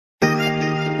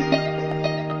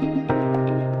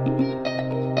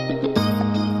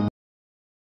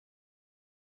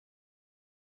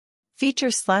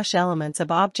Features/elements of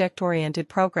object-oriented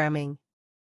programming.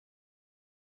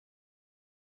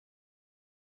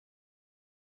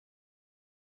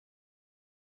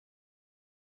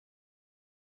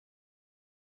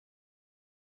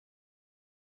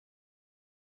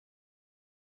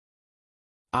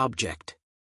 Object.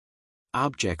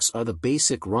 Objects are the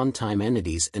basic runtime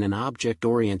entities in an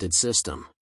object-oriented system.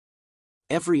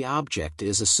 Every object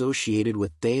is associated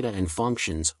with data and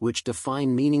functions which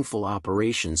define meaningful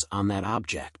operations on that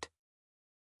object.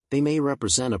 They may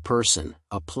represent a person,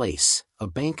 a place, a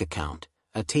bank account,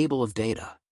 a table of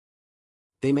data.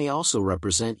 They may also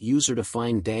represent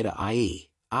user-defined data, i.e.,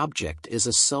 object is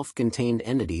a self-contained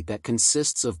entity that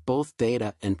consists of both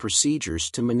data and procedures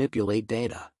to manipulate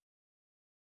data.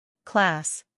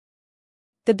 Class.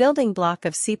 The building block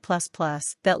of C++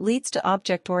 that leads to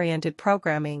object-oriented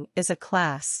programming is a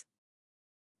class.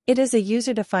 It is a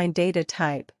user-defined data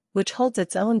type, which holds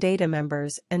its own data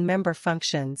members and member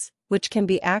functions, which can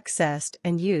be accessed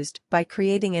and used by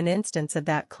creating an instance of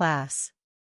that class.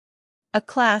 A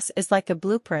class is like a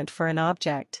blueprint for an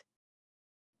object.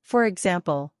 For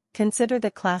example, consider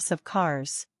the class of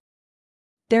cars.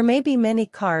 There may be many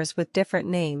cars with different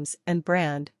names and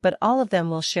brand, but all of them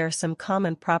will share some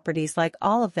common properties, like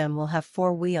all of them will have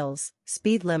 4 wheels,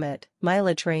 speed limit,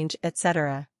 mileage range,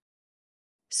 etc.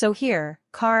 So here,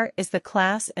 car is the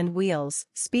class and wheels,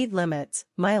 speed limits,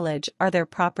 mileage are their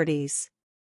properties.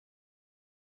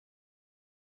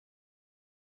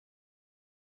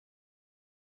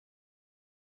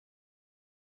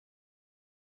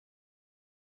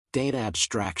 Data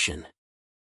abstraction.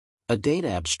 A data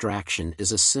abstraction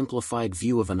is a simplified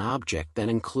view of an object that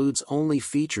includes only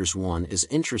features one is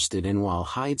interested in while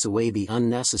hides away the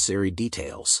unnecessary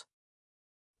details.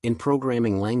 In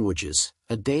programming languages,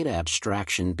 a data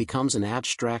abstraction becomes an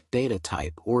abstract data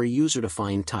type or a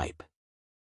user-defined type.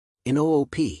 In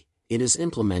OOP, it is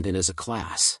implemented as a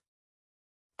class.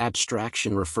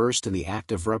 Abstraction refers to the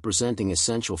act of representing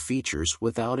essential features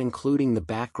without including the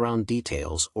background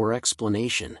details or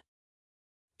explanation.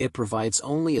 It provides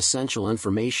only essential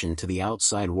information to the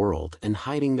outside world and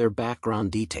hiding their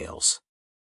background details.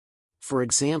 For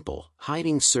example,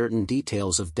 hiding certain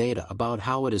details of data about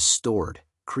how it is stored,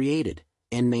 created,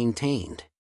 and maintained.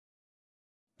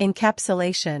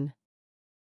 Encapsulation.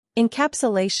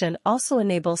 Encapsulation also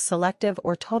enables selective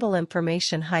or total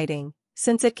information hiding,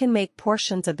 since it can make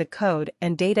portions of the code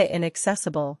and data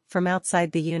inaccessible from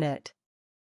outside the unit.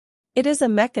 It is a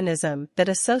mechanism that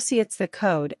associates the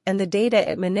code and the data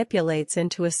it manipulates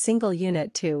into a single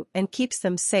unit to and keeps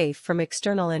them safe from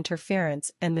external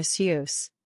interference and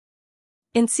misuse.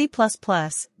 In C++,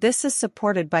 this is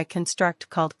supported by construct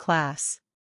called class.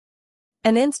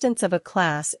 An instance of a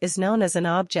class is known as an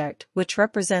object which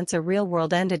represents a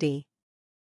real-world entity.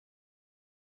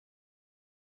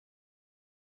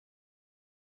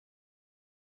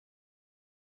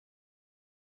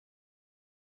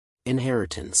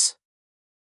 Inheritance.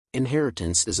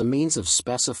 Inheritance is a means of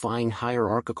specifying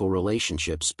hierarchical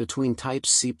relationships between types.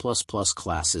 C++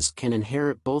 classes can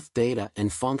inherit both data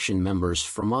and function members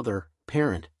from other,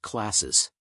 parent, classes.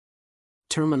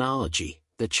 Terminology: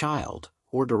 the child,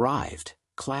 or derived,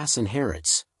 class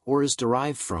inherits, or is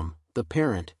derived from, the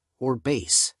parent, or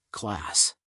base,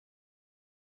 class.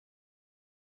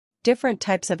 Different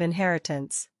types of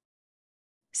inheritance.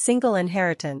 Single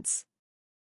inheritance.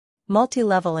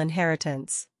 Multilevel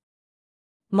inheritance.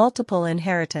 Multiple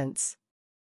inheritance.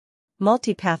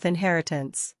 Multipath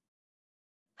inheritance.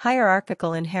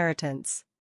 Hierarchical inheritance.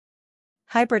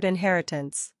 Hybrid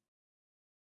inheritance.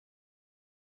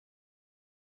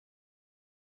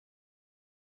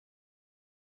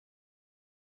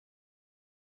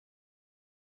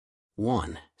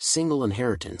 One, single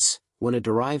inheritance. When a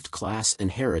derived class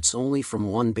inherits only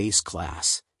from one base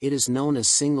class, it is known as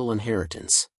single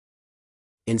inheritance.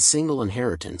 In single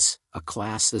inheritance, a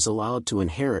class is allowed to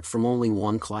inherit from only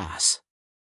one class,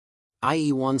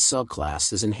 i.e., one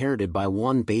subclass is inherited by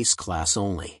one base class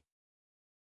only.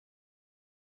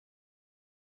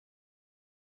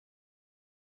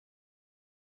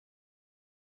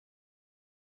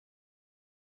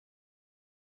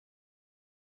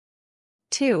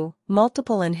 Two,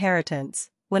 multiple inheritance.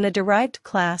 When a derived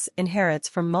class inherits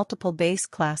from multiple base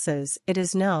classes, it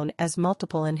is known as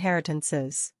multiple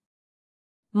inheritances.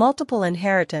 Multiple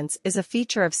inheritance is a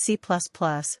feature of C++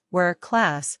 where a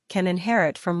class can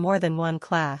inherit from more than one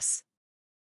class.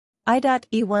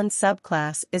 I.E1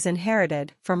 subclass is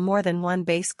inherited from more than one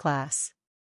base class.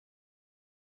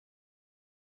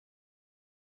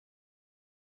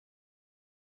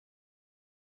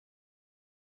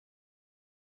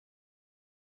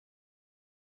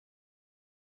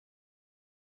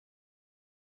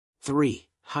 3.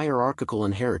 Hierarchical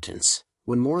inheritance.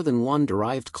 When more than one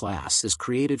derived class is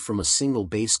created from a single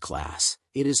base class,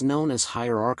 it is known as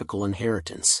hierarchical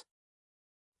inheritance.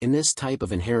 In this type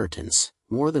of inheritance,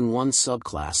 more than one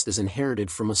subclass is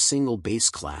inherited from a single base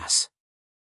class,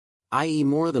 i.e.,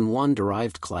 more than one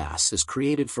derived class is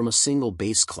created from a single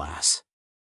base class.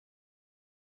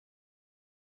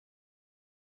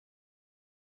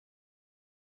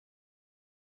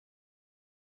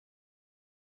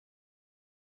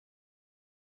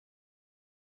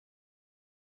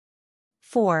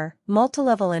 Four,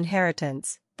 multilevel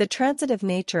inheritance. The transitive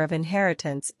nature of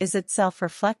inheritance is itself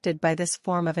reflected by this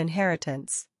form of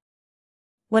inheritance.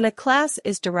 When a class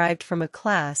is derived from a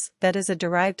class that is a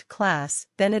derived class,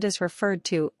 then it is referred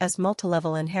to as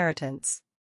multilevel inheritance.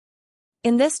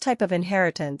 In this type of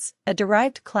inheritance, a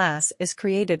derived class is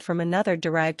created from another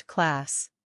derived class.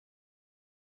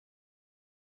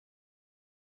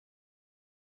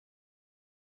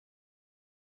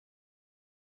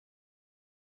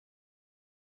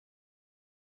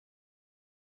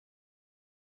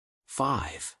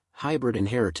 Five, hybrid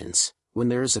inheritance. When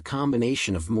there is a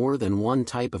combination of more than one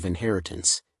type of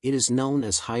inheritance, it is known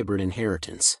as hybrid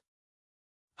inheritance.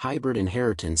 Hybrid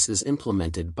inheritance is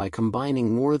implemented by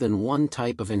combining more than one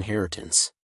type of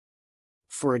inheritance.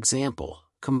 For example,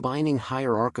 combining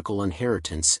hierarchical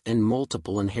inheritance and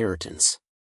multiple inheritance.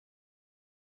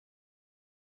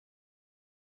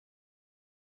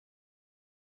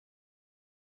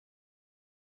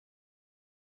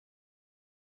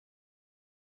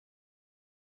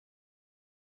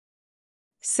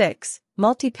 Six,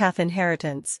 multipath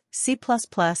inheritance. C++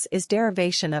 is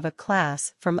derivation of a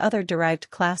class from other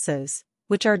derived classes,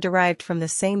 which are derived from the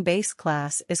same base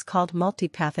class, is called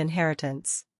multipath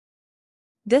inheritance.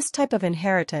 This type of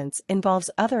inheritance involves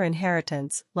other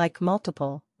inheritance like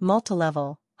multiple,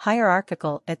 multilevel,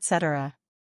 hierarchical, etc.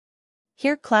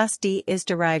 Here class D is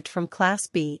derived from class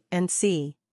B and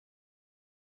C.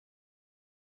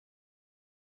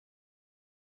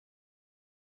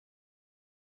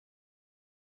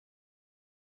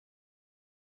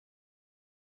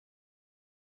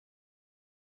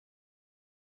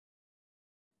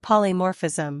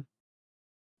 Polymorphism.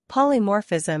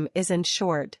 Polymorphism is, in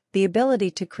short, the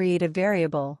ability to create a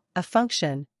variable, a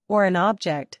function, or an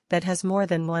object that has more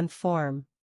than one form.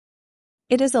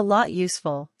 It is a lot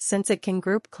useful since it can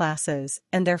group classes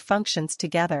and their functions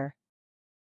together.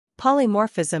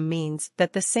 Polymorphism means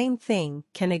that the same thing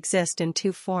can exist in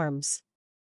two forms.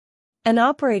 An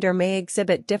operator may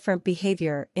exhibit different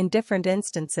behavior in different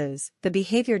instances. The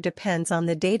behavior depends on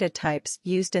the data types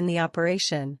used in the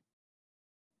operation.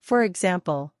 For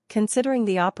example, considering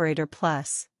the operator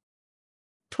plus.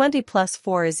 20 plus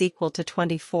 4 is equal to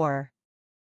 24.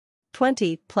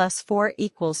 20 plus 4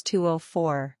 equals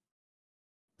 204.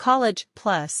 College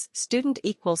plus student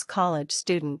equals college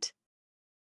student.